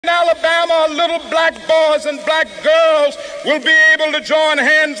Alabama, little black boys and black girls will be able to join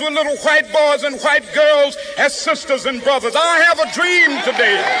hands with little white boys and white girls as sisters and brothers. I have a dream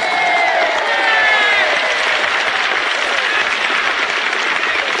today.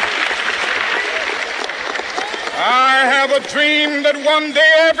 I have a dream that one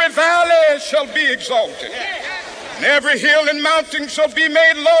day every valley shall be exalted, and every hill and mountain shall be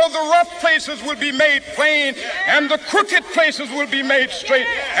made low. The rough places will be made plain, and the crooked places will be made straight.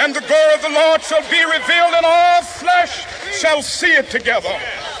 And the glory of the Lord shall be revealed, and all flesh shall see it together.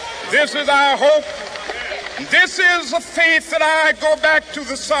 This is our hope. This is a faith that I go back to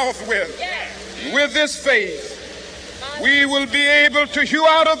the South with. With this faith, we will be able to hew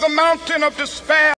out of the mountain of despair